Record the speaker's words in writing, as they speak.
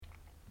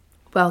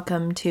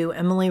Welcome to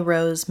Emily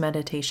Rose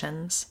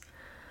Meditations.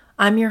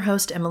 I'm your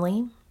host,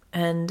 Emily,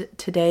 and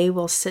today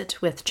we'll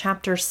sit with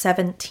chapter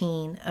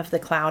 17 of The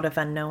Cloud of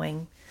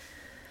Unknowing.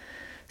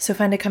 So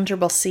find a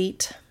comfortable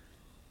seat,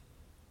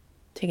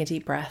 take a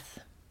deep breath,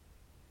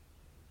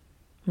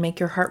 make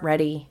your heart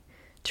ready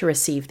to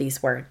receive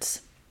these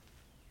words.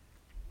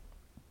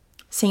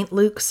 St.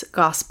 Luke's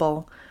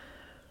Gospel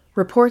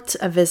reports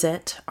a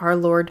visit our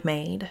Lord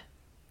made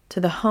to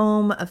the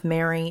home of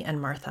Mary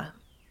and Martha.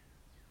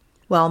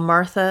 While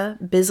Martha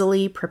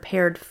busily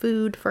prepared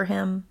food for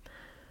him,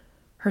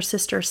 her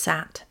sister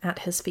sat at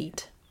his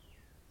feet.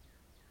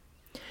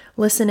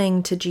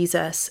 Listening to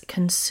Jesus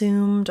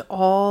consumed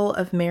all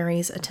of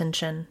Mary's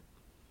attention,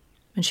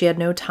 and she had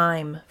no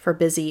time for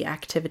busy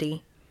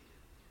activity.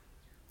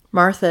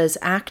 Martha's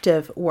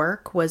active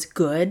work was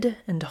good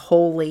and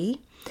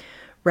holy,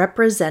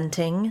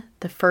 representing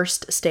the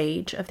first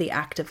stage of the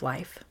active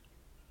life.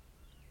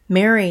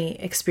 Mary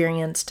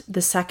experienced the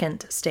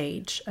second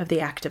stage of the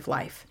active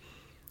life,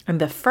 and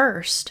the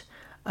first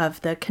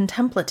of the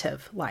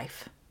contemplative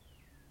life.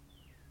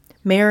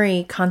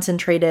 Mary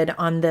concentrated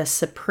on the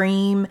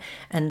supreme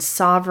and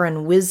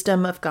sovereign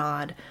wisdom of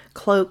God,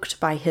 cloaked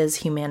by his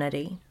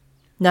humanity.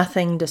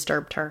 Nothing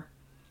disturbed her.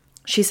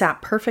 She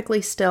sat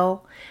perfectly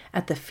still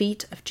at the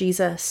feet of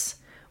Jesus,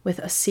 with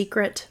a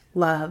secret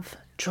love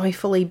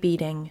joyfully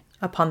beating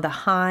upon the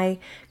high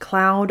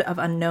cloud of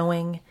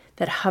unknowing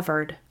that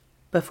hovered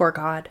before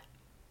God.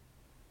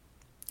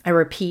 I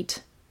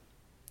repeat,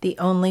 the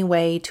only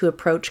way to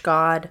approach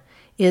God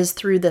is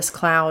through this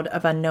cloud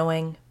of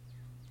unknowing.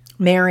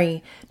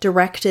 Mary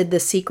directed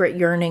the secret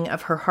yearning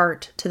of her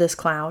heart to this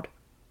cloud.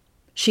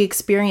 She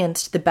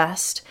experienced the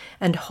best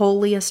and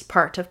holiest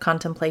part of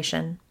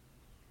contemplation.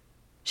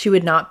 She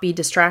would not be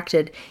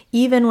distracted,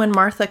 even when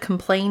Martha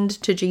complained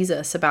to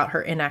Jesus about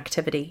her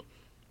inactivity.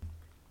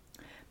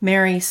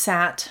 Mary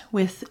sat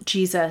with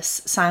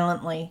Jesus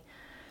silently,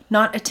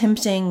 not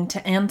attempting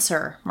to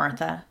answer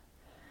Martha.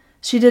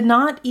 She did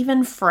not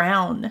even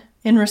frown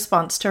in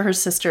response to her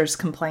sister's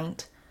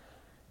complaint.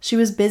 She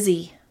was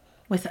busy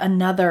with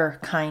another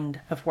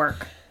kind of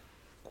work.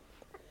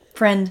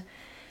 Friend,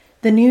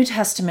 the New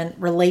Testament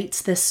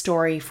relates this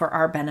story for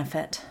our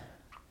benefit.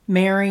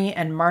 Mary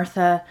and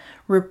Martha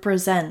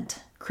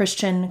represent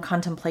Christian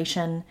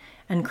contemplation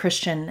and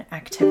Christian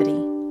activity.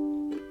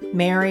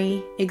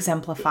 Mary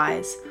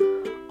exemplifies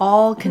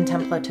all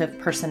contemplative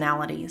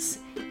personalities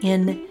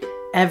in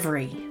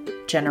every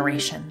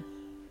generation.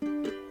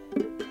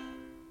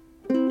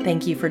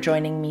 Thank you for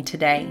joining me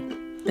today.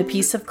 The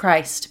peace of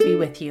Christ be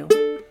with you.